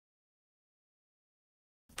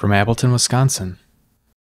From Appleton, Wisconsin,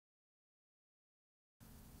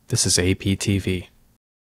 this is APTV.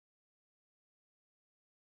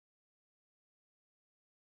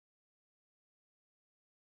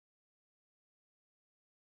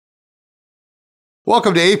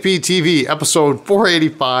 Welcome to APTV, episode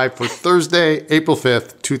 485 for Thursday, April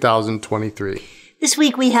 5th, 2023. This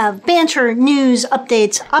week we have Banter, news,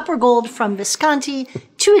 updates, Opera Gold from Visconti,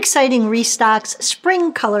 2 exciting restocks,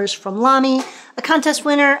 spring colors from LAMY, a contest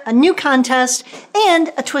winner, a new contest,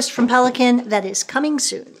 and a twist from Pelikan that is coming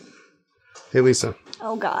soon. Hey, Lisa.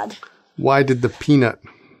 Oh, God. Why did the peanut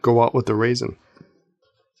go out with the raisin?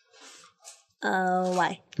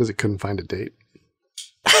 Why? Because it couldn't find a date.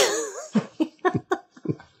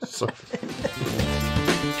 Sorry.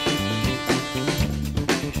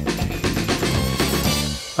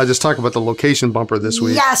 I just talked about the location bumper this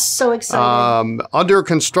week. Yes, so excited. Under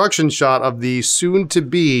construction shot of the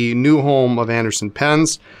soon-to-be new home of Anderson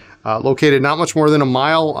Pens, located not much more than a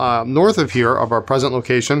mile north of here of our present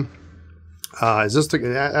location. Is this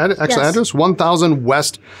the actual address? 1000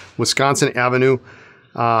 West Wisconsin Avenue.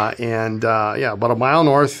 Yeah, about a mile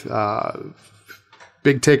north.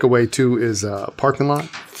 Big takeaway, too, is parking lot.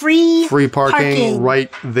 Free parking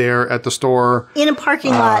right there at the store. In a parking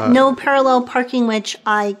lot. No parallel parking, which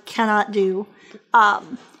I cannot do.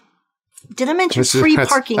 Did I mention free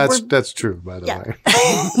parking? That's true, by the way.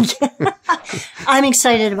 I'm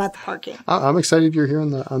excited about the parking. I'm excited you're here on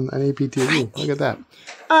APTV. Look at that.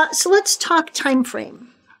 So let's talk time frame.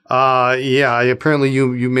 Apparently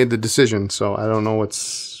you made the decision, so I don't know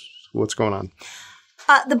what's going on.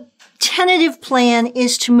 The tentative plan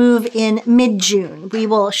is to move in mid-June. We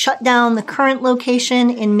will shut down the current location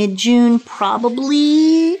in mid-June,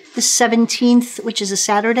 probably the 17th, which is a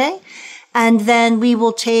Saturday. And then we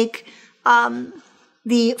will take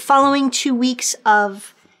the following 2 weeks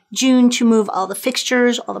of June to move all the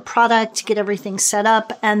fixtures, all the product, get everything set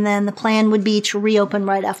up. And then the plan would be to reopen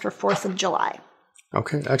right after 4th of July.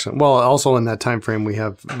 Okay, excellent. Well, also in that time frame, we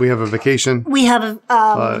have a vacation. We have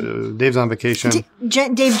Dave's on vacation.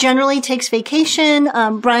 Dave generally takes vacation.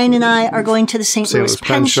 Brian and I are going to the St. Louis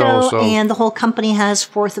Pen Show, and the whole company has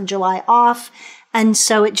 4th of July off. And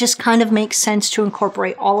so it just kind of makes sense to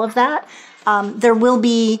incorporate all of that. There will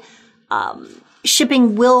be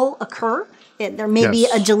shipping will occur. There may be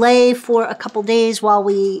a delay for a couple days while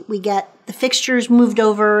we get the fixtures moved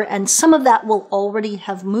over, and some of that will already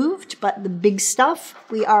have moved, but the big stuff,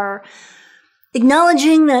 we are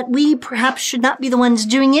acknowledging that we perhaps should not be the ones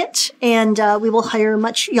doing it, and we will hire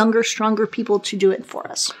much younger, stronger people to do it for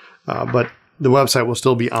us. But the website will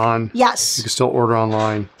still be on. Yes. You can still order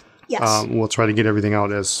online. Yes. We'll try to get everything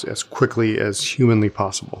out as quickly as humanly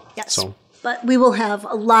possible. Yes. But we will have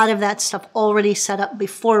a lot of that stuff already set up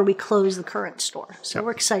before we close the current store. So we're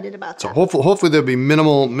excited about that. So hopefully there'll be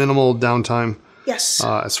minimal downtime. Yes.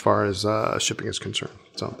 As far as shipping is concerned.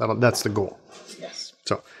 So that's the goal. Yes.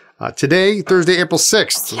 So today, Thursday, April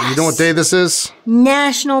 6th. Yes. You know what day this is?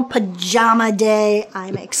 National Pajama Day.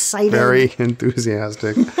 I'm excited. Very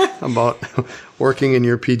enthusiastic about working in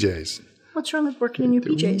your PJs. What's wrong with working in your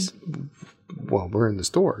PJs? Well, we're in the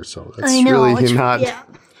store, so that's really not... Yeah.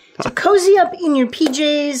 So cozy up in your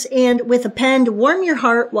PJs and with a pen to warm your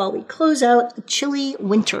heart while we close out a chilly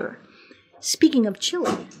winter. Speaking of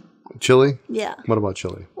chilly. Chilly? Yeah. What about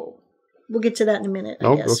chilly? We'll get to that in a minute,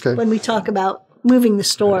 I guess, okay. when we talk about moving the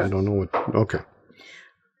store. I don't know what... Okay.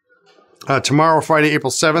 Tomorrow, Friday,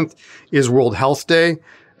 April 7th, is World Health Day.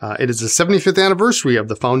 It is the 75th anniversary of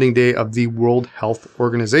the founding day of the World Health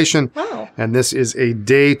Organization. Wow. And this is a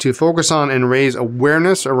day to focus on and raise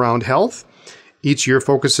awareness around health. Each year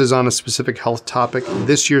focuses on a specific health topic.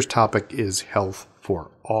 This year's topic is health for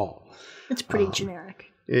all. It's pretty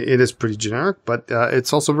generic. It is pretty generic, but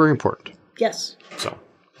it's also very important. Yes. So,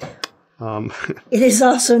 it is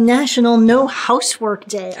also National No Housework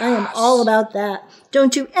Day. I am all about that.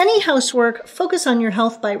 Don't do any housework. Focus on your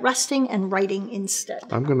health by resting and writing instead.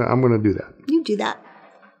 I'm gonna do that. You do that.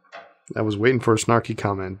 I was waiting for a snarky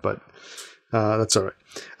comment, but that's all right.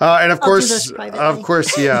 And of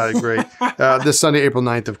course, yeah, great. This Sunday, April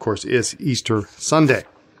 9th, of course, is Easter Sunday.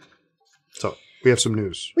 So we have some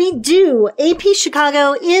news. We do. AP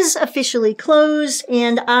Chicago is officially closed,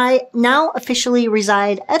 and I now officially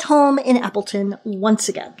reside at home in Appleton once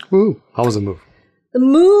again. Ooh, how was the move? The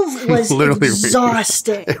move was literally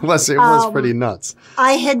exhausting. It was pretty nuts.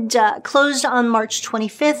 I had closed on March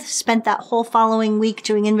 25th, spent that whole following week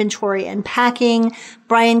doing inventory and packing.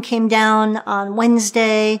 Brian came down on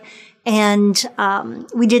Wednesday, and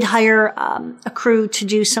we did hire a crew to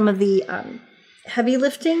do some of the heavy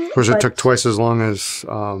lifting. Of course, it took twice as long as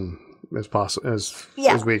possible as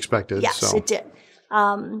we expected. Yes, so. It did.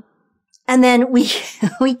 And then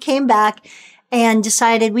we came back and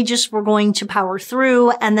decided we just were going to power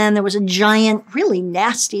through. And then there was a giant, really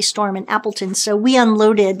nasty storm in Appleton. So we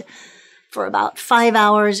unloaded for about 5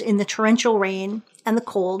 hours in the torrential rain and the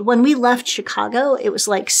cold. When we left Chicago, it was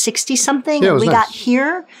like 60 something. Yeah, and we nice. got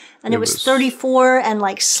here and it was 34 and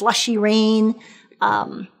like slushy rain.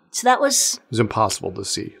 So that was... It was impossible to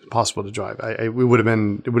see, impossible to drive. It would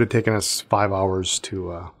have taken us 5 hours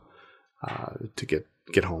to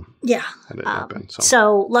get home. Yeah. Had it not been,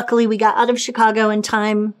 so luckily we got out of Chicago in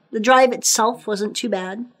time. The drive itself wasn't too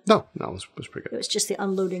bad. No, it was pretty good. It was just the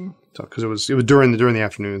unloading. So because it was during the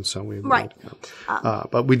afternoon, so we right.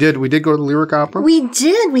 But we did go to the Lyric Opera. We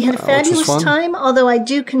did. We had a fabulous time. Although I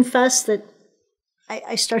do confess that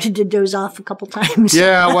I started to doze off a couple times.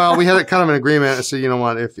 Yeah, well, we had kind of an agreement. I said, you know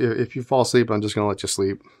what, if you fall asleep, I'm just going to let you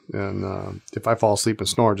sleep. And if I fall asleep and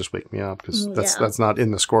snore, just wake me up because that's not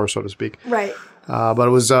in the score, so to speak. Right. But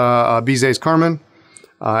it was Bizet's Carmen,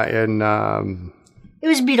 and it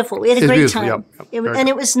was beautiful. We had a great time. Yep,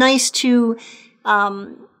 it was nice to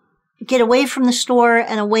get away from the store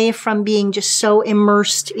and away from being just so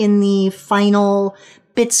immersed in the final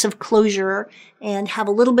bits of closure and have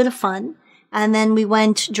a little bit of fun. And then we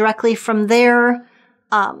went directly from there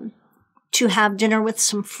to have dinner with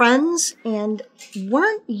some friends. And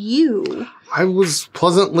weren't you? I was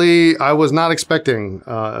not expecting.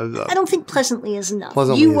 I don't think pleasantly is enough.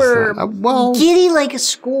 Pleasantly you were giddy like a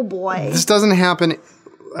schoolboy. This doesn't happen,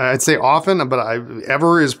 I'd say often, but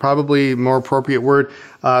ever is probably a more appropriate word.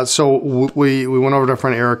 So we went over to our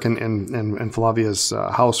friend Eric and Flavia's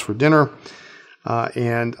house for dinner.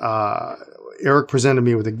 And Eric presented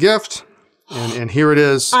me with a gift. And here it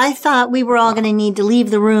is. I thought we were all going to need to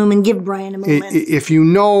leave the room and give Brian a moment. If you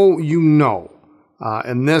know, you know.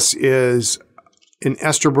 And this is an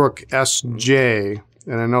Esterbrook SJ.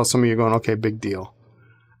 And I know some of you are going, okay, big deal.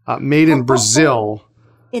 Made in Brazil.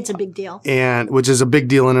 It's a big deal. And which is a big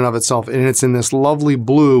deal in and of itself. And it's in this lovely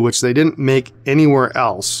blue, which they didn't make anywhere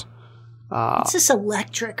else. It's this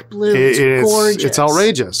electric blue. It's gorgeous. It's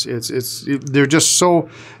outrageous. They're just so,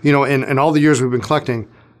 in all the years we've been collecting,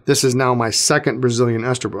 this is now my second Brazilian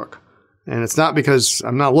Esterbrook. And it's not because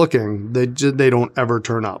I'm not looking. They don't ever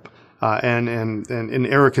turn up. And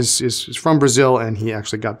Eric is from Brazil, and he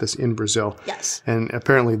actually got this in Brazil. Yes. And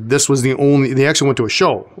apparently this was the only, they actually went to a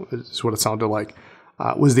show, is what it sounded like,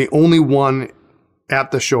 was the only one at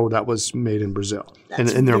the show that was made in Brazil.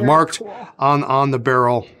 And they're marked cool. on the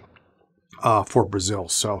barrel for Brazil.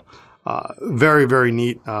 So very, very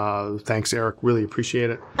neat. Thanks, Eric. Really appreciate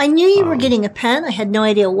it. I knew you were getting a pen. I had no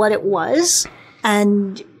idea what it was.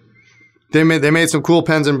 And they made some cool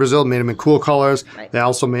pens in Brazil, made them in cool colors. Right. They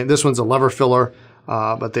also made, this one's a lever filler,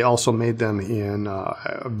 but they also made them in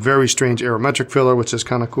a very strange aerometric filler, which is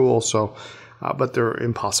kind of cool. So, but they're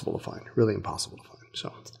impossible to find, really impossible to find.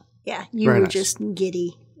 So, yeah, you were just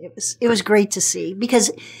giddy. It was great to see because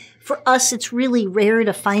for us, it's really rare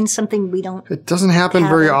to find something we don't. It doesn't happen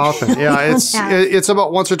very often. Yeah, it's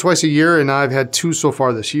about once or twice a year, and I've had 2 so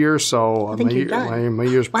far this year. So my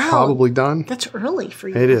year's probably done. That's early for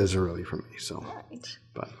you. It is early for me. So,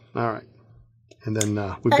 but all right, and then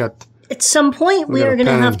we've got. At some point, we are going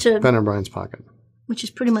to have to pen in Brian's pocket, which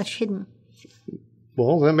is pretty much hidden.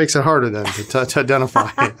 Well, that makes it harder then to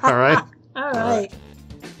identify. All right. All right.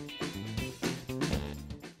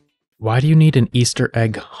 Why do you need an Easter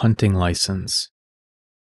egg hunting license?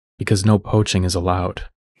 Because no poaching is allowed.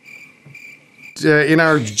 In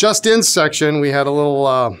our just-in section, we had a little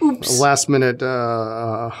last-minute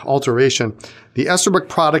alteration. The Esterbrook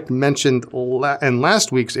product mentioned in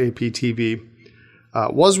last week's APTV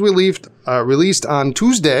was released on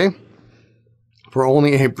Tuesday for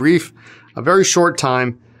only a very short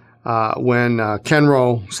time when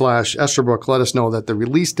Kenro / Esterbrook let us know that the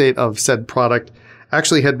release date of said product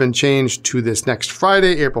actually had been changed to this next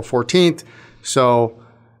Friday, April 14th. So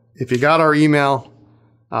if you got our email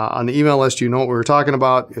on the email list, you know what we were talking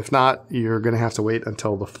about. If not, you're going to have to wait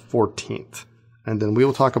until the 14th. And then we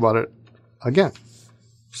will talk about it again.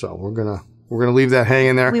 So we're going to leave that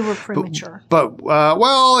hanging there. We were premature. But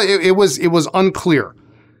it was unclear.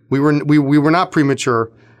 We were not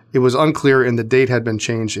premature. It was unclear, and the date had been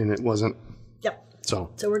changed, and it wasn't. Yep.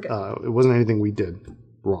 So we're good. It wasn't anything we did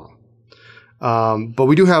wrong. But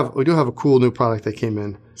we do have a cool new product that came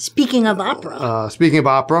in. Speaking of opera.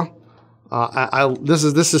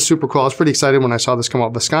 This is super cool. I was pretty excited when I saw this come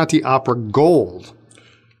out. Visconti Opera Gold.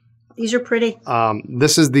 These are pretty.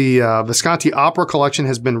 This is the Visconti Opera collection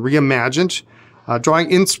has been reimagined,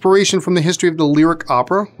 drawing inspiration from the history of the lyric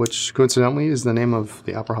opera, which coincidentally is the name of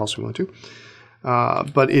the opera house we went to.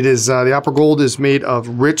 But it is the opera gold is made of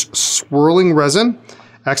rich swirling resin,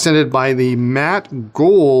 accented by the matte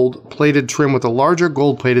gold-plated trim with a larger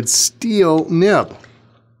gold-plated steel nib.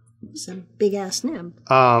 It's a big-ass nib.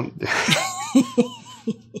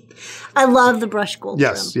 I love the brush gold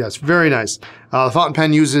trim. Yes, very nice. The fountain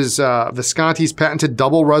pen uses Visconti's patented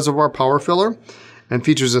double reservoir power filler and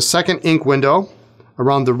features a second ink window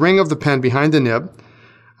around the ring of the pen behind the nib.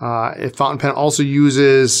 A fountain pen also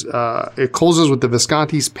uses, it closes with the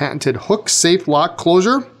Visconti's patented hook safe lock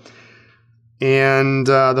closure. And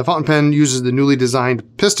the fountain pen uses the newly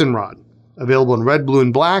designed piston rod, available in red, blue,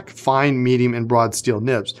 and black, fine, medium, and broad steel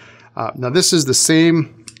nibs. Now this is the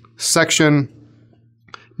same section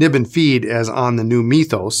nib and feed as on the new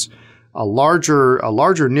Mythos, a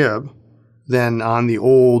larger nib than on the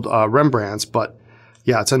old Rembrandts, but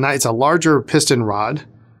yeah, it's a larger piston rod,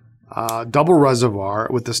 double reservoir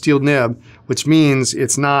with the steel nib, which means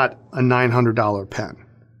it's not a $900 pen,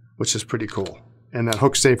 which is pretty cool. And that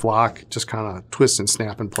hook safe lock just kind of twists and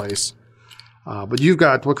snap in place. But you've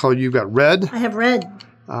got, what color? You've got red. I have red.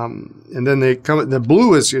 And then the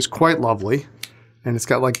blue is quite lovely, and it's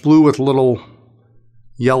got like blue with little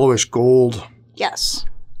yellowish gold. Yes.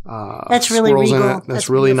 That's really regal. That's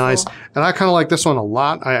really nice. And I kind of like this one a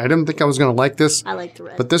lot. I didn't think I was going to like this. I like the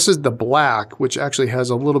red. But this is the black, which actually has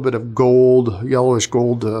a little bit of gold, yellowish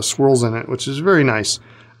gold swirls in it, which is very nice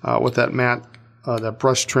with that matte, that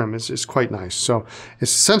brush trim is quite nice. So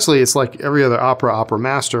it's like every other Opera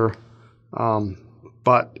Master,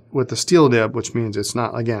 but with the steel nib, which means it's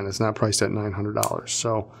not priced at $900.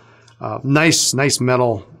 So nice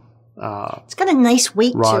metal. It's got a nice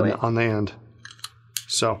weight rod to it on the end.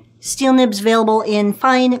 So steel nibs available in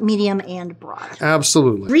fine, medium, and broad.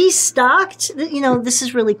 Absolutely. Restocked. This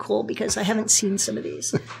is really cool because I haven't seen some of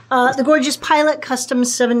these. The gorgeous Pilot Custom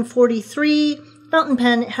 743 fountain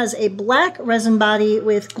pen has a black resin body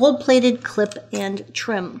with gold-plated clip and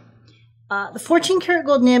trim. The 14-karat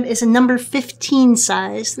gold nib is a number 15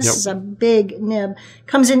 size. This is a big nib.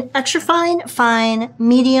 Comes in extra fine,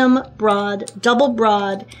 medium, broad, double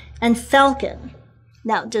broad, and Falcon.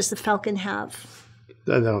 Now, does the Falcon have...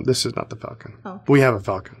 No, this is not the Falcon. Oh. We have a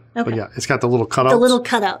Falcon. Okay. But yeah, it's got the little cutouts. The little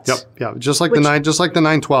cutouts. Yep, yeah. Just like the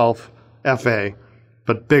 912 FA,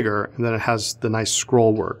 but bigger, and then it has the nice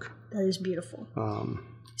scroll work. That is beautiful.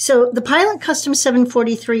 So the Pilot Custom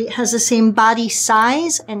 743 has the same body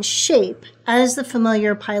size and shape as the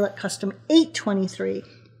familiar Pilot Custom 823,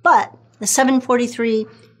 but the 743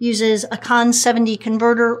 uses a Con 70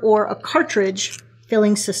 converter or a cartridge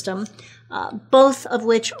filling system, both of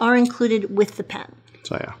which are included with the pen.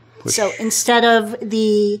 So yeah. So instead of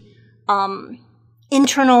the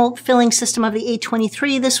internal filling system of the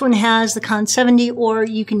 823, this one has the Con 70, or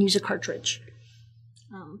you can use a cartridge.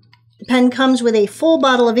 The pen comes with a full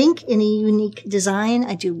bottle of ink in a unique design.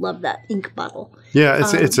 I do love that ink bottle.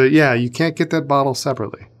 Yeah, you can't get that bottle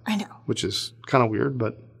separately. I know. Which is kind of weird,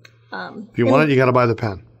 but if you want it, you got to buy the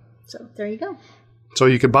pen. So there you go. So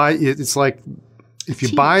you could buy, it's like, if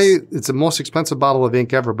you buy, it's the most expensive bottle of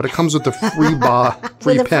ink ever, but it comes with the free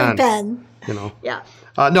Free pen. Yeah.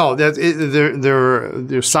 No,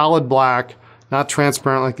 they're solid black, not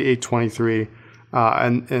transparent like the 823,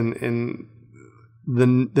 and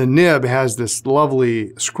the nib has this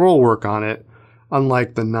lovely scroll work on it,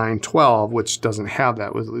 unlike the 912, which doesn't have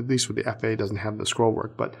that. At least with the FA, doesn't have the scroll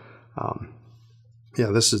work. But yeah,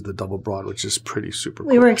 this is the double broad, which is pretty super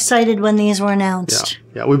cool. We were excited when these were announced.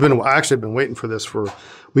 Yeah, we've actually been waiting for this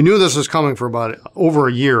we knew this was coming for about over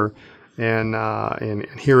a year, and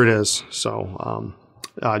here it is. So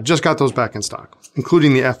just got those back in stock,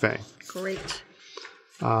 including the FA. Great.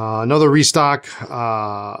 Another restock,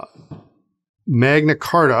 Magna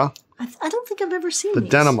Carta. I don't think I've ever seen the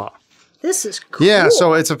these. Denima. This is cool. Yeah,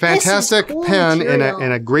 so it's a fantastic pen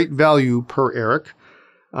and a great value per Eric.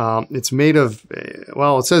 It's made of,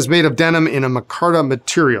 it says made of denim in a micarta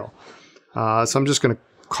material. So I'm just going to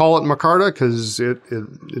call it micarta because it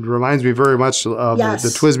reminds me very much of the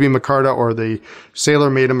Twisby micarta or the Sailor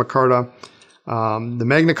made of micarta. The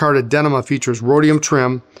Magna Carta Denima features rhodium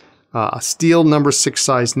trim, a steel number 6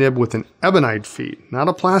 size nib with an ebonite feed, not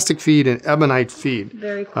a plastic feed, an ebonite feed.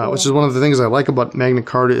 Very cool. Which is one of the things I like about Magna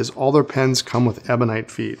Carta is all their pens come with ebonite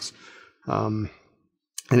feeds. And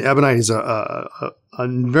ebonite is a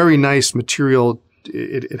very nice material.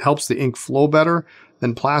 It helps the ink flow better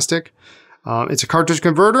than plastic. It's a cartridge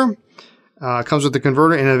converter. Comes with the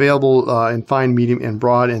converter and available in fine, medium, and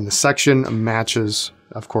broad. And the section matches,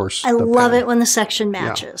 of course. I love it when the section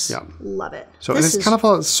matches. Yeah. Love it. So it's kind of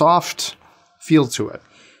a soft feel to it.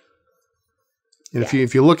 And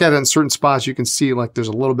if you look at it in certain spots, you can see like there's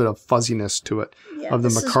a little bit of fuzziness to it of the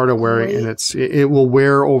micarta wearing, and it will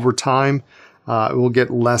wear over time. It will get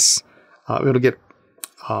less. It'll get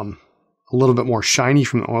a little bit more shiny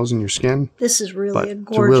from the oils in your skin. This is really a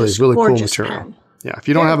gorgeous, really cool gorgeous material. pen. Yeah, if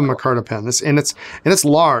you don't have a micarta pen, it's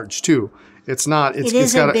large too. It's not.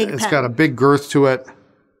 It's got a big girth to it.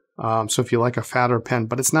 So if you like a fatter pen,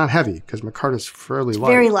 but it's not heavy because micarta is fairly light.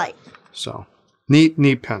 Very light. So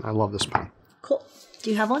neat pen. I love this pen. Cool.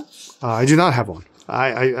 Do you have one? I do not have one.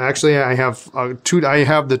 I actually have two. I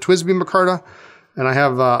have the TWSBI micarta, and I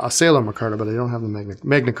have a Sailor micarta, but I don't have the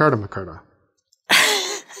Magna Carta micarta.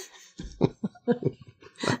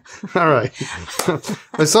 All right.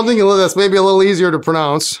 There's something that's maybe a little easier to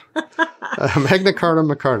pronounce. Magna Carta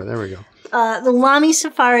micarta. There we go. The LAMY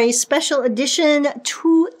Safari Special Edition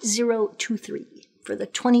 2023 for the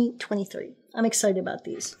 2023. I'm excited about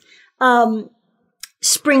these.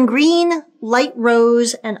 Spring Green, Light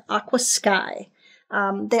Rose, and Aqua Sky.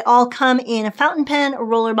 They all come in a fountain pen, a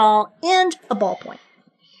rollerball, and a ballpoint.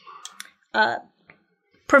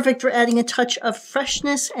 Perfect for adding a touch of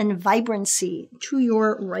freshness and vibrancy to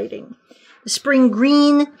your writing. The Spring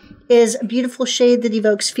Green is a beautiful shade that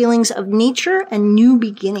evokes feelings of nature and new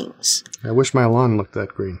beginnings. I wish my lawn looked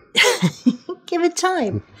that green. Give it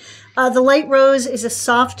time. The Light Rose is a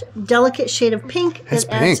soft, delicate shade of pink that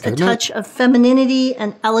adds a touch of femininity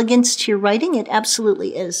and elegance to your writing. It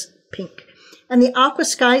absolutely is pink. And the Aqua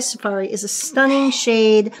Sky Safari is a stunning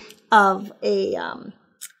shade of a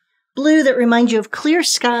blue that reminds you of clear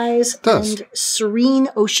skies and serene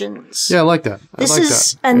oceans. Yeah, I like that.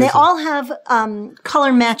 And they all have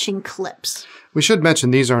color matching clips. We should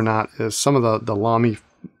mention these are not, some of the LAMY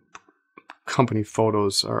company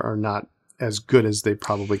photos are not as good as they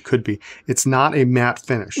probably could be. It's not a matte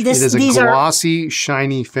finish. It is a glossy,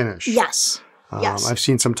 shiny finish. Yes. Yes. I've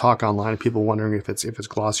seen some talk online of people wondering if it's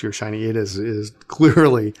glossy or shiny. It is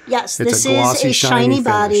clearly. Yes, it's this is a shiny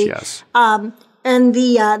body. Yes. And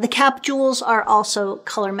the cap jewels are also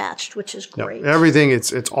color matched, which is great. Yep. Everything,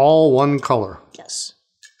 it's all one color. Yes.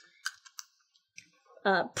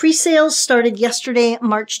 Pre-sales started yesterday,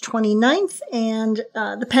 March 29th, and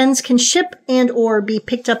the pens can ship and or be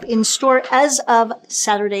picked up in store as of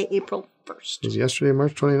Saturday, April 1st. Was yesterday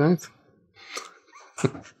March 29th?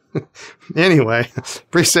 Anyway,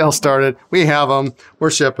 pre-sale started. We have them. We're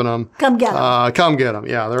shipping them. Come get them. Come get them.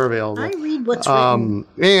 Yeah, they're available. I read what's written.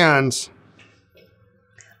 And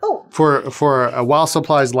for a while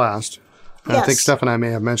supplies last, and I think Steph and I may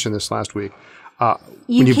have mentioned this last week, when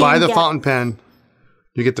you buy the fountain pen,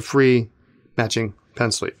 you get the free matching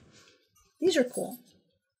pen sleeve. These are cool.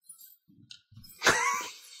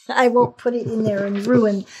 I won't put it in there and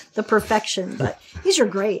ruin the perfection, but these are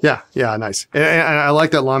great. Yeah, nice. And I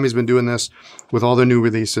like that LAMY's been doing this with all their new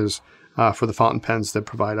releases for the fountain pens that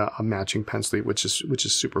provide a matching pen sleeve, which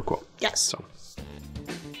is super cool. Yes. So.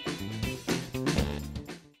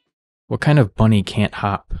 What kind of bunny can't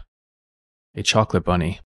hop? A chocolate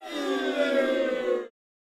bunny.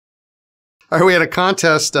 All right, we had a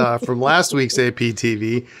contest from last week's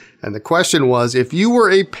APTV, and the question was, if you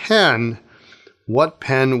were a pen, what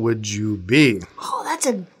pen would you be? Oh, that's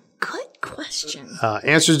a good question.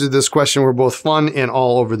 Answers to this question were both fun and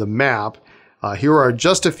all over the map. Here are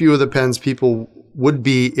just a few of the pens people would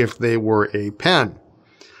be if they were a pen.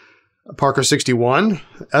 Parker 61,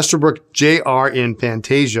 Esterbrook JR in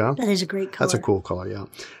Fantasia. That is a great color. That's a cool color, yeah.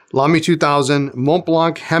 LAMY 2000,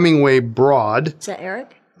 Montblanc Hemingway Broad. Is that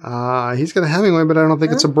Eric? He's got a Hemingway, but I don't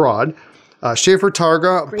think it's a broad. Schaefer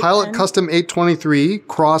Targa, great Pilot pen. Custom 823,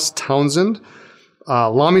 Cross Townsend.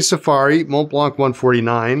 LAMY Safari, Montblanc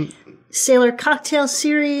 149. Sailor Cocktail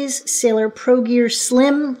Series, Sailor Pro Gear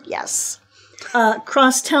Slim, yes.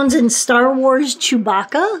 Cross Townsend Star Wars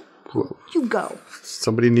Chewbacca. Whoa. You go.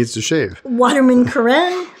 Somebody needs to shave. Waterman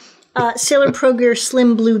Karen, Sailor Pro Gear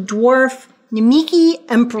Slim Blue Dwarf, Namiki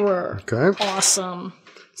Emperor. Okay. Awesome.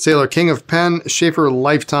 Sailor King of Pen, Schaefer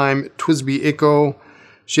Lifetime, TWSBI Eco,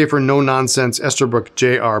 Schaefer No Nonsense, Esterbrook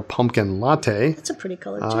JR Pumpkin Latte. That's a pretty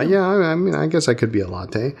color too. Yeah, I mean, I guess I could be a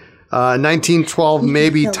latte. 1912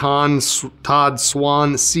 maybe Todd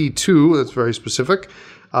Swan C2. That's very specific.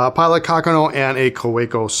 Pilot Kakano and a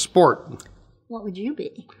Coeco Sport. What would you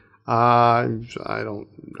be? I don't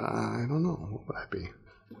know. What would I be?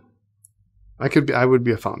 I would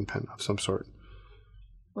be a fountain pen of some sort.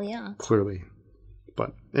 Well, yeah. Clearly.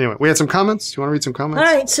 But anyway, we had some comments. Do you want to read some comments?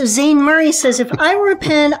 All right. So Zane Murray says, if I were a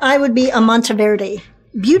pen, I would be a Monteverde.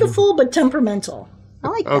 Beautiful, but temperamental. I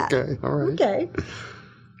like that. Okay. All right. Okay.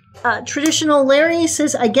 Traditional Larry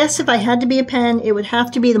says, I guess if I had to be a pen, it would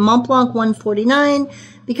have to be the Montblanc 149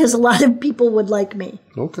 because a lot of people would like me.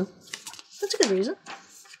 Okay. That's a good reason.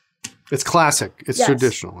 It's classic. It's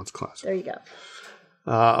traditional. It's classic. There you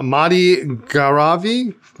go. Madi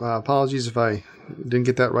Garavi, apologies if I didn't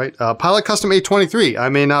get that right. Pilot Custom 823. I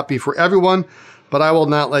may not be for everyone, but I will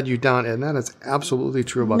not let you down. And that is absolutely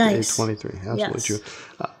true about the 823. Absolutely true.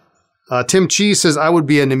 Tim Chi says, I would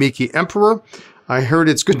be a Namiki Emperor. I heard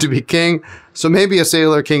it's good to be king. So maybe a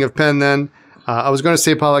Sailor King of Pen then. I was going to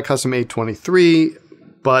say Pilot Custom 823,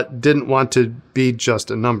 but didn't want to be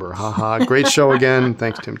just a number. Haha. Great show again.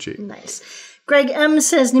 Thanks, Tim Chi. Nice. Greg M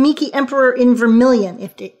says, Namiki Emperor in Vermilion.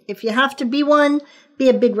 If you have to be one, be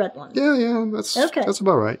a big red one. Yeah. That's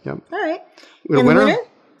about right. Yeah. All right. And the winner?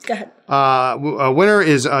 Go ahead. Winner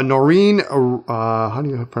is Noreen. How do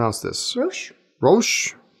you pronounce this?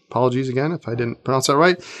 Roche. Apologies again if I didn't pronounce that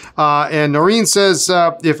right. And Noreen says,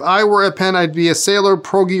 if I were a pen, I'd be a Sailor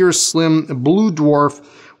Pro Gear Slim Blue Dwarf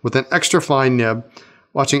with an extra fine nib.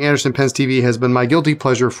 Watching Anderson Pens TV has been my guilty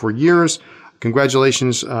pleasure for years.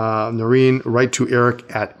 Congratulations, Noreen. Write to Eric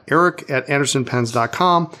at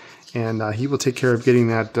andersonpens.com, and he will take care of getting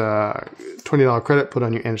that $20 credit put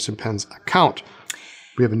on your Anderson Pens account.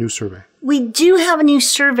 We have a new survey. We do have a new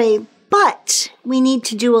survey, but we need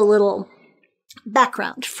to do a little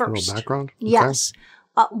background first. A little background? Okay. Yes.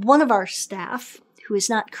 One of our staff, who is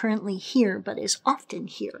not currently here but is often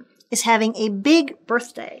here, is having a big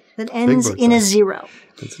birthday that ends in a 0.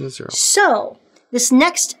 It's in a 0. So this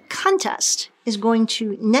next contest is going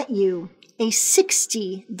to net you a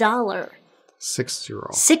 $60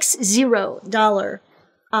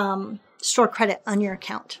 store credit on your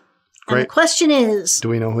account. Great. And the question is, do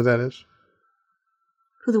we know who that is?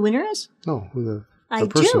 Who the winner is? No, who the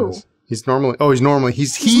person is. He's normally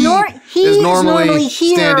he's normally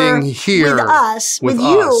standing here with us, with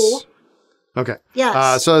you. Okay.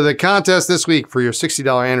 Yes. So the contest this week for your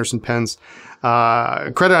 $60 Anderson Pens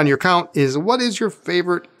credit on your account is, what is your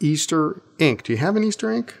favorite Easter ink? Do you have an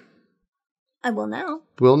Easter ink? I will now.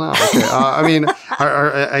 Will now. Okay. I mean,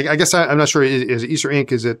 I guess I'm not sure. Is Easter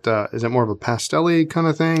ink? Is it more of a pastel-y kind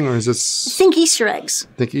of thing, or is this? Think Easter eggs.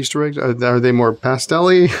 Think Easter eggs. Are they more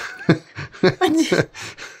pastel-y?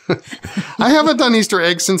 I haven't done Easter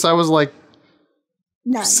eggs since I was like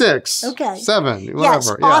 6, 7, whatever.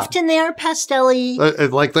 Yes, often they are pastel-y.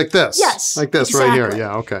 Like this. Yes, like this right here.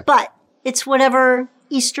 Yeah, okay. But it's whatever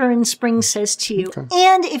Easter and spring says to you. Okay.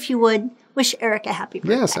 And if you would, wish Eric a happy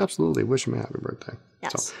birthday. Yes, absolutely. Wish him a happy birthday.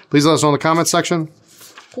 Yes. So, please let us know in the comments section.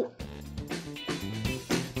 Cool.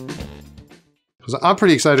 I'm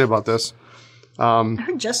pretty excited about this. I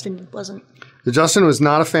heard Justin wasn't. Justin was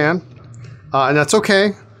not a fan, and that's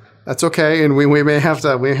okay. That's okay, and we may have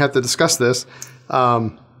to discuss this.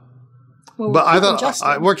 But I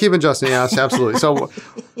thought we're keeping Justin. Yes, absolutely. So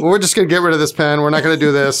we're just gonna get rid of this pen. We're not gonna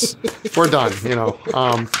do this. We're done. You know.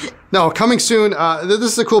 No, coming soon. This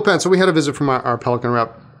is a cool pen. So we had a visit from our Pelican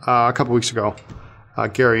rep a couple weeks ago,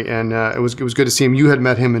 Gary, and it was good to see him. You had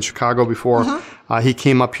met him in Chicago before. He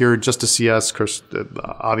came up here just to see us. Because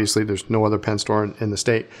obviously there's no other pen store in the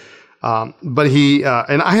state. But he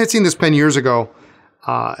and I had seen this pen years ago.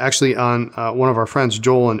 Actually, on one of our friends,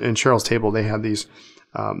 Joel and Cheryl's table, they had these,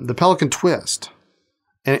 the Pelikan Twist.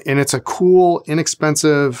 And it's a cool,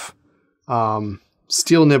 inexpensive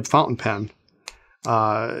steel nib fountain pen.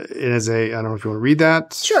 It is I don't know if you want to read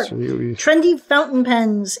that. Sure. So trendy fountain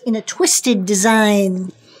pens in a twisted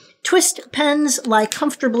design. Twist pens lie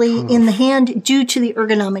comfortably in the hand due to the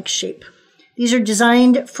ergonomic shape. These are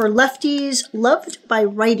designed for lefties, loved by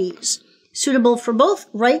righties. Suitable for both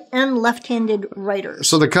right and left-handed writers.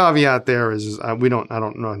 So the caveat there is I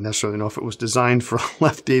don't necessarily know if it was designed for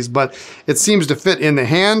lefties, but it seems to fit in the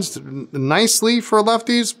hands nicely for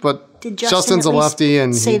lefties. But did Justin's a lefty,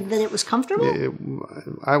 and say that it was comfortable.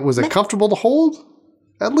 Was it comfortable to hold?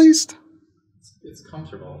 At least it's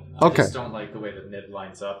comfortable. I just don't like the way the nib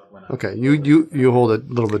lines up. Okay, you hold it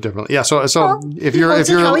a little bit differently. Yeah. So if you're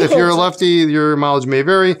a lefty, your mileage may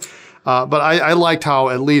vary. But I liked how,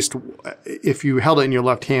 at least if you held it in your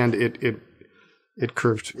left hand, it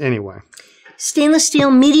curved anyway. Stainless steel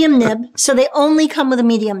medium nib. So they only come with a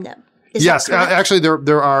medium nib. Yes, actually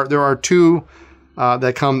there are two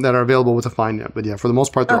that are available with a fine nib. But yeah, for the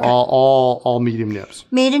most part, they're all medium nibs.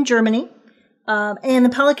 Made in Germany. And the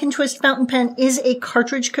Pelikan Twist fountain pen is a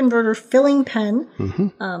cartridge converter filling pen.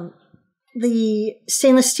 The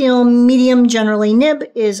stainless steel medium generally nib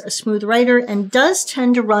is a smooth writer and does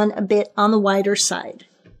tend to run a bit on the wider side.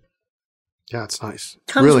 Yeah, it's nice.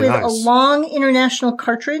 Comes really with a long international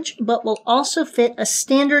cartridge, but will also fit a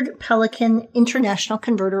standard Pelikan international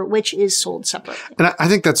converter, which is sold separately. And I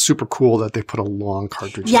think that's super cool that they put a long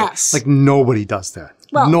cartridge in. Like, nobody does that.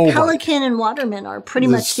 Well, Nobody. Pelikan and Waterman are pretty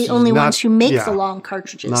much the only ones who make the long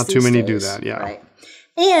cartridges. Not these too many days. do that, yeah. Right.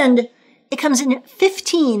 And it comes in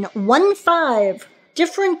 15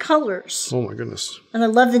 different colors. Oh my goodness. And I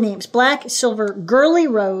love the names. Black, silver, girly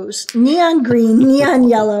rose, neon green, neon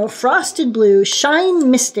yellow, frosted blue, shine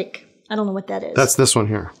mystic. I don't know what that is. That's this one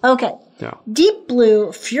here. Okay. Yeah. Deep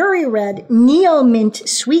blue, fury red, neo mint,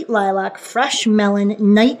 sweet lilac, fresh melon,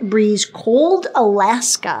 night breeze, cold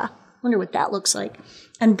Alaska. Wonder what that looks like.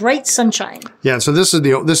 And bright sunshine. Yeah, so this is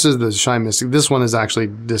the Shine Mystic. This one is actually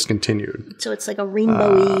discontinued. So it's like a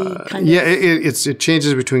rainbowy kind of. Yeah, it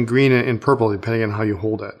changes between green and purple depending on how you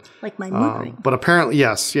hold it. Like my mood ring. But apparently,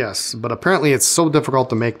 yes. But apparently it's so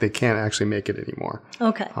difficult to make they can't actually make it anymore.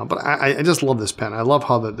 Okay. But I just love this pen. I love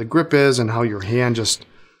how the grip is and how your hand just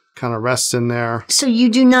kind of rests in there. So you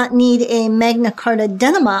do not need a Magna Carta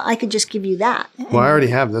Denima. I could just give you that. Well, I already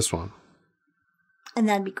have this one. And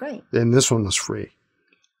that'd be great. And this one was free.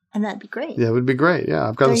 And that'd be great. Yeah, it would be great. Yeah,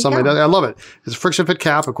 I've got this on my desk. I love it. It's a friction fit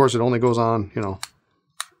cap. Of course, it only goes on,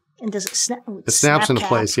 And does it snap? It snaps into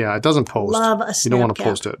place. Yeah, it doesn't post. Love a snap You don't want to cap.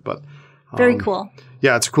 post it, but Very cool.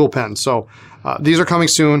 Yeah, it's a cool pen. So these are coming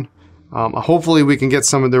soon. Hopefully, we can get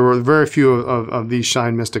some of. There were very few of these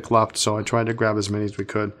Shine Mystic left, so I tried to grab as many as we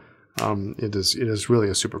could. It is really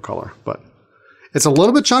a super color, but it's a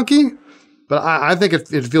little bit chunky. But I think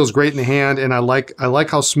it feels great in the hand, and I like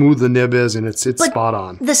how smooth the nib is, and it's spot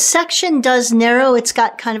on. The section does narrow. It's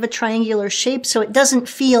got kind of a triangular shape, so it doesn't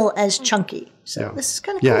feel as chunky. So this is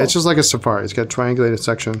kind of cool. Yeah, it's just like a Safari. It's got a triangulated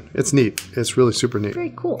section. It's neat. It's really super neat.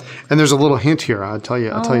 Very cool. And there's a little hint here. I'll tell you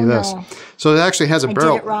this. No. So it actually has a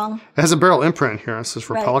barrel. Did it wrong. It has a barrel imprint here. It says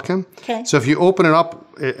for Pelikan. Okay. So if you open it up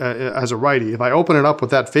as a righty, if I open it up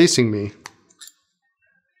with that facing me,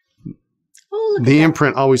 the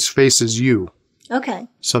imprint always faces you. Okay.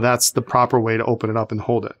 So that's the proper way to open it up and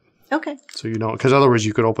hold it. Okay. So you don't, because otherwise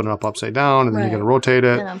you could open it up upside down and then you got to rotate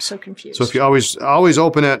it. And I'm so confused. So if you always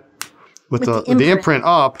open it with the imprint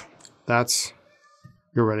up,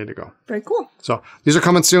 you're ready to go. Very cool. So these are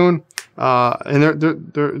coming soon, and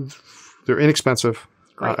they're inexpensive,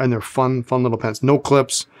 and they're fun little pens. No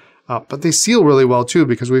clips, but they seal really well too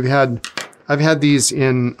because I've had these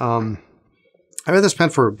in. I've had this pen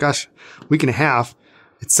for a week and a half.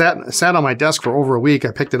 It sat on my desk for over a week.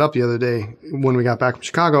 I picked it up the other day when we got back from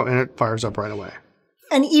Chicago, and it fires up right away.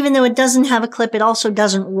 And even though it doesn't have a clip, it also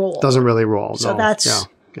doesn't roll. Doesn't really roll. So no. that's.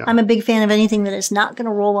 Yeah. I'm a big fan of anything that is not going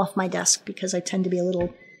to roll off my desk because I tend to be a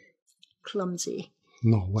little clumsy.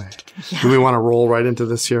 No way. Yeah. Do we want to roll right into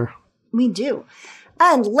this here? We do.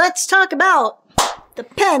 And let's talk about the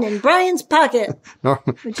pen in Brian's pocket.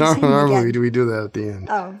 Normally we do that at the end.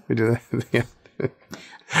 Oh. We do that at the end.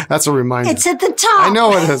 That's a reminder. It's at the top. I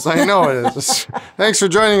know it is. Thanks for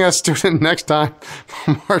joining us, student. Next time,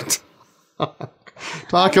 more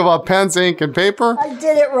talk about pens, ink, and paper. I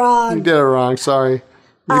did it wrong. You did it wrong. Sorry.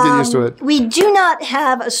 You get used to it. We do not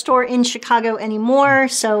have a store in Chicago anymore,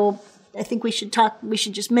 so I think we should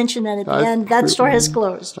just mention that at the end. That store has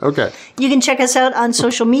closed. Okay. You can check us out on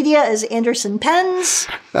social media as Anderson Pens.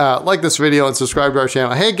 Like this video and subscribe to our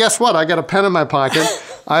channel. Hey, guess what? I got a pen in my pocket.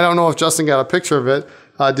 I don't know if Justin got a picture of it.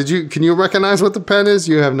 Can you recognize what the pen is?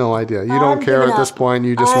 You have no idea. You don't care at this point.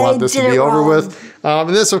 You just want this to be over with. And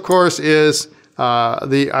this, of course, is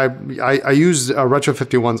I use Retro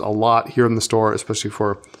 51s a lot here in the store, especially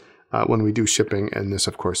for when we do shipping. And this,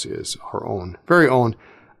 of course, is our very own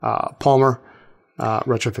Palmer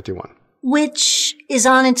Retro 51. Which is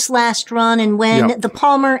on its last run. And when the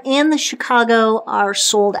Palmer and the Chicago are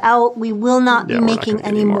sold out, we will not be making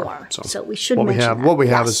any more. So we should mention that. What we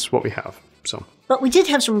have is what we have. So. But we did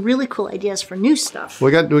have some really cool ideas for new stuff.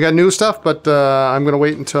 We got new stuff, but I'm going to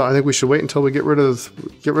wait until I think we should wait until we get rid of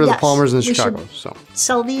the Palmers in Chicago. So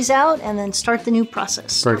sell these out and then start the new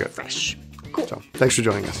process. Very good. Fresh. Cool. So thanks for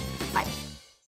joining us. Bye.